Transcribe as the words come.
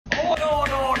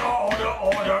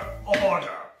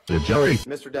The jury,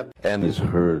 Mr. Depp, and is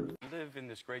heard. We live in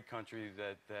this great country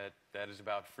that is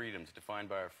about freedoms, defined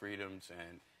by our freedoms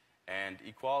and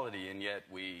equality, and yet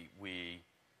we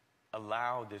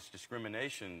allow this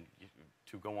discrimination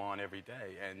to go on every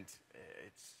day, and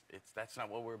that's not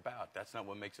what we're about. That's not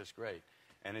what makes us great.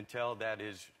 And until that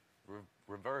is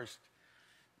reversed,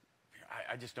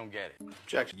 I just don't get it.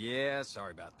 objection. Yeah,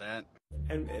 sorry about that.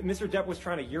 And Mr. Depp was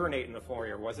trying to urinate in the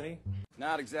foyer, wasn't he?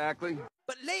 Not exactly.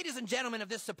 But ladies and gentlemen of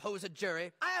this supposed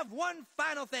jury, I have one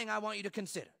final thing I want you to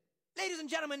consider. Ladies and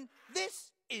gentlemen,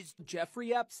 this is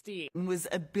Jeffrey Epstein was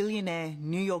a billionaire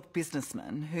New York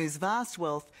businessman whose vast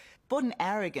wealth brought an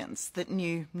arrogance that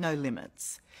knew no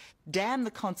limits. Damn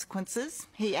the consequences,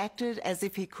 he acted as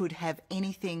if he could have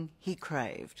anything he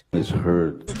craved. Is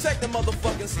heard. take the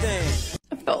motherfucking stand.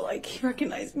 I felt like he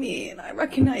recognized me and I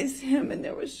recognized him, and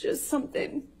there was just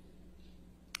something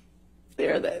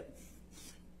there that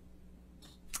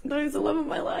he was the love of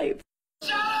my life.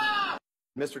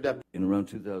 Mr. Depp, In around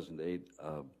 2008,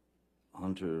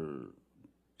 Hunter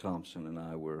Thompson and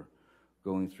I were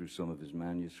going through some of his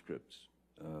manuscripts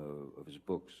of his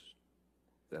books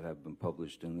that have been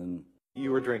published, and then...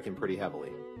 you were drinking pretty heavily.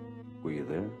 Were you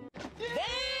there?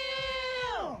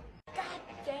 Damn! God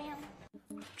damn.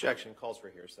 Objection calls for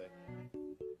hearsay.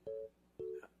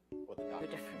 What the A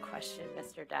document? different question,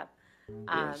 Mr. Depp.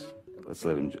 Yes. Let's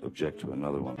let him object to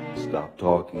another one. Stop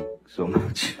talking so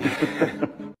much.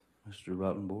 Mr.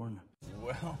 Rottenborn.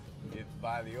 Well, if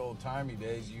by the old-timey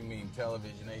days you mean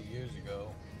television 8 years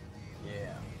ago,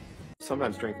 yeah.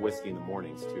 Sometimes drink whiskey in the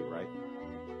mornings too, right?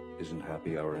 Isn't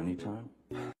happy hour anytime?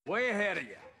 Way ahead of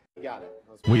you. You got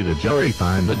it. We, the jury,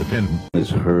 find the defendant is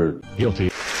heard guilty